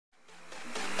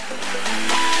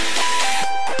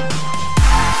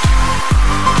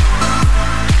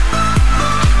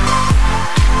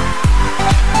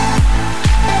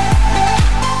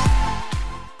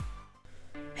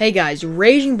Hey guys,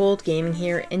 Raging Bolt Gaming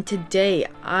here, and today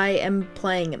I am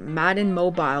playing Madden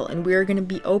Mobile, and we are going to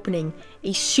be opening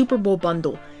a Super Bowl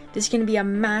bundle. This is going to be a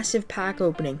massive pack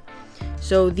opening.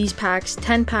 So these packs,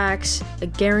 10 packs, a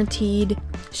guaranteed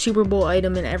Super Bowl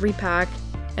item in every pack,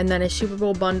 and then a Super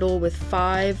Bowl bundle with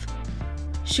 5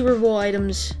 Super Bowl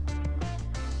items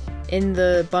in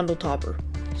the bundle topper.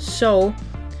 So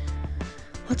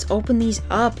let's open these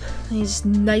up. These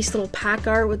nice little pack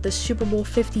art with the Super Bowl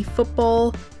 50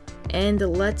 football. And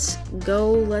let's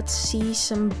go. Let's see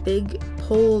some big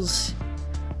pulls.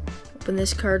 Open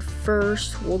this card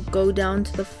first. We'll go down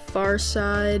to the far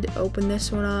side. Open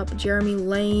this one up. Jeremy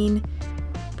Lane.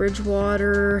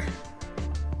 Bridgewater.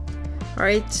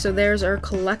 Alright, so there's our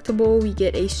collectible. We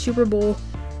get a Super Bowl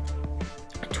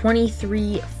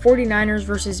 23 49ers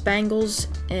versus Bengals.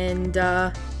 And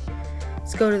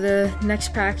let's go to the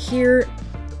next pack here.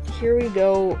 Here we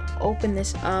go. Open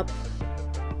this up.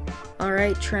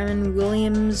 Alright, Trevin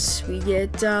Williams. We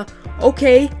get,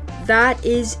 okay, that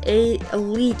is a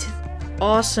elite.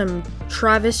 Awesome.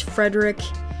 Travis Frederick.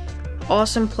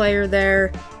 Awesome player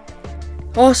there.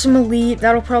 Awesome elite.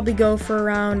 That'll probably go for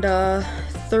around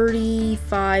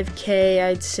 35K,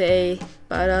 I'd say.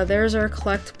 But there's our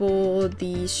collectible,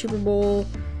 the Super Bowl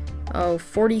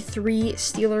 43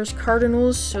 Steelers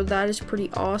Cardinals. So that is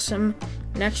pretty awesome.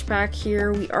 Next pack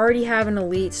here, we already have an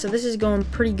elite, so this is going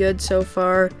pretty good so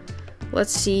far.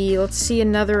 Let's see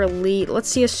another elite. Let's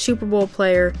see a Super Bowl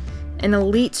player, an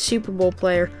elite Super Bowl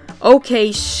player.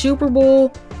 Okay, Super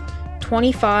Bowl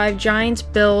 25 Giants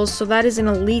Bills. So that is an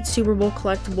elite Super Bowl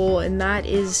collectible, and that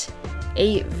is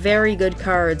a very good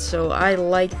card. So I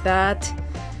like that.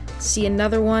 Let's see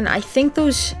another one. I think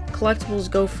those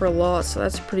collectibles go for a lot, so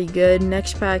that's pretty good.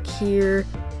 Next pack here.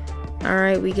 All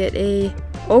right, we get a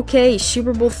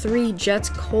Super Bowl 3 Jets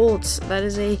Colts. That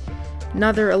is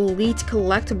another elite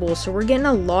collectible. So we're getting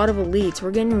a lot of elites.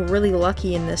 We're getting really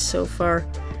lucky in this so far.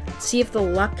 Let's see if the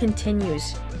luck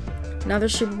continues. Another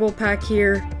Super Bowl pack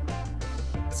here.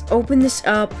 Let's open this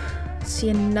up. See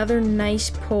another nice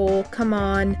pull. Come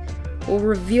on. We'll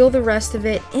reveal the rest of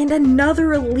it. And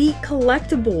another elite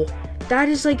collectible. That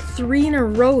is like 3 in a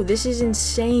row. This is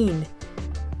insane.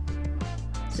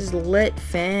 This is lit,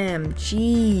 fam.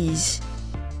 Jeez.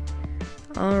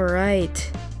 Alright.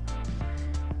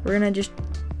 We're gonna just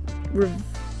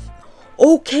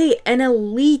okay, an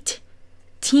elite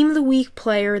Team of the Week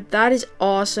player. That is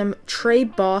awesome. Trey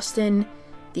Boston,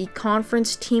 the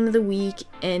conference Team of the Week,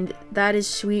 and that is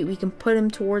sweet. We can put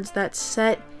him towards that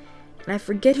set. And I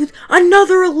forget who.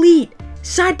 Another elite!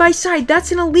 Side by side.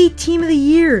 That's an elite Team of the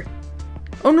Year.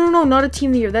 Oh, no, not a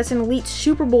Team of the Year. That's an elite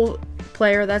Super Bowl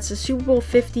player. That's a Super Bowl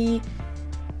 50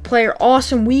 player.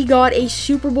 Awesome. We got a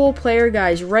Super Bowl player,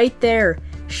 guys, right there.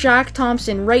 Shaq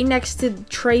Thompson right next to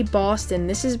Trey Boston.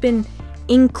 This has been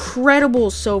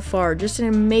incredible so far. Just an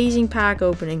amazing pack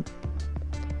opening.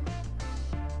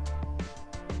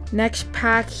 Next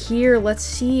pack here. Let's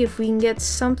see if we can get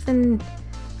something.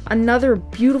 Another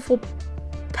beautiful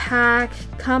pack.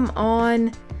 Come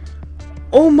on.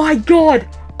 Oh my god.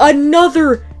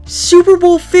 Another Super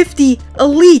Bowl 50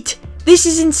 elite. This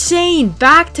is insane.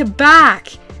 Back to back.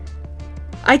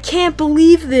 I can't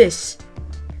believe this.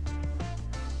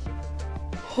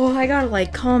 Oh, I gotta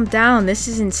like calm down. This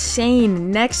is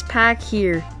insane. Next pack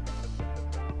here.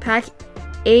 Pack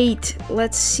 8.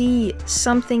 Let's see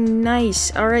something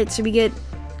nice. Alright, so we get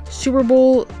Super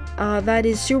Bowl. That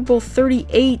is Super Bowl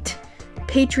 38.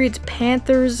 Patriots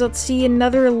Panthers. Let's see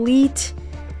another elite.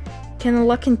 Can the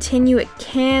luck continue? It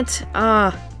can't.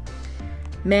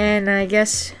 Man, I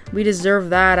guess we deserve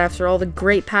that after all the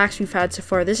great packs we've had so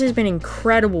far. This has been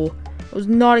incredible. I was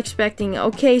not expecting.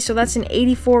 Okay, so that's an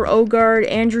 84 O-Guard,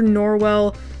 Andrew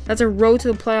Norwell. That's a road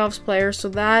to the playoffs player, so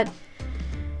that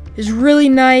is really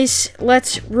nice.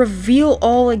 Let's reveal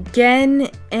all again,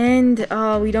 and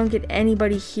we don't get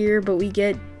anybody here, but we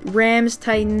get Rams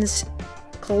Titans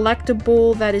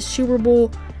collectible. That is Super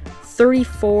Bowl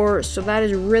 34, so that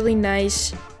is really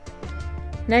nice.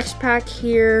 Next pack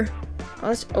here.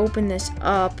 Let's open this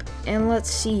up, and let's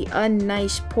see a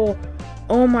nice pull.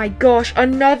 Oh my gosh,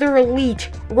 another elite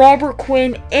Robert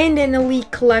Quinn and an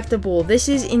elite collectible. This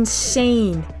is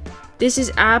insane. This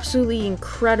is absolutely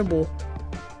incredible.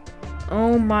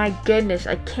 Oh my goodness,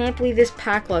 I can't believe this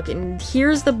pack luck. And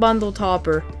here's the bundle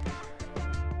topper.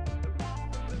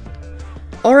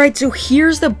 Alright, so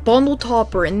here's the bundle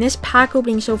topper, and this pack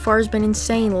opening so far has been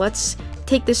insane. Let's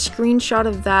take the screenshot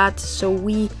of that so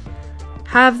we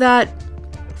have that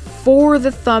for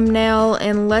the thumbnail,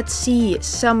 and let's see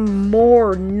some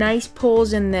more nice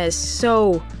pulls in this.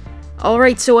 So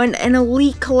alright, so an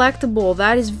elite collectible.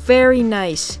 That is very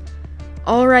nice.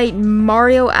 Alright,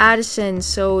 Mario Addison.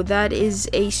 So that is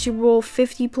a Super Bowl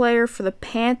 50 player for the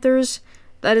Panthers.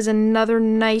 That is another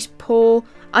nice pull.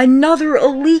 Another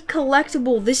elite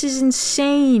collectible. This is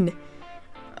insane.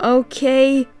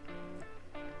 Okay.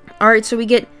 Alright, so we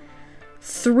get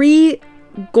 3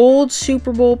 gold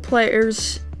Super Bowl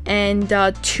players and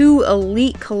 2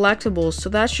 elite collectibles. So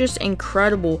that's just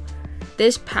incredible.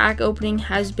 This pack opening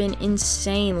has been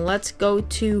insane. Let's go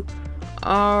to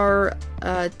our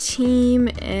team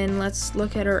and let's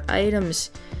look at our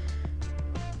items.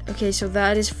 Okay, so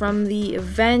that is from the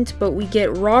event, but we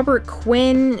get Robert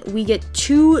Quinn, we get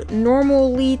 2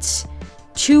 normal elites,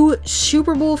 2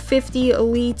 Super Bowl 50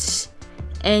 elites,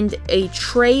 and a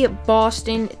Trey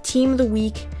Boston Team of the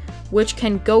Week, which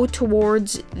can go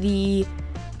towards the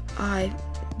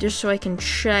just so I can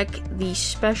check the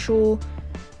special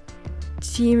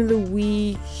Team of the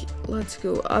Week. Let's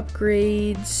go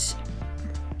upgrades.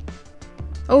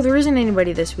 Oh, there isn't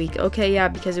anybody this week. Okay, yeah,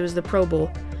 because it was the Pro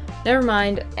Bowl. Never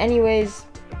mind. Anyways,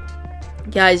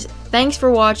 guys, thanks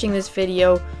for watching this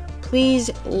video.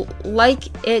 Please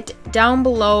like it down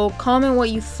below. Comment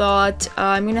what you thought.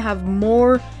 I'm going to have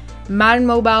more Madden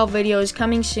Mobile videos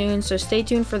coming soon, so stay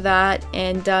tuned for that.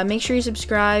 And make sure you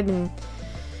subscribe and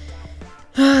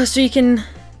so you can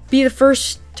be the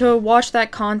first to watch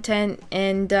that content.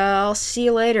 And I'll see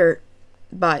you later.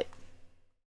 Bye.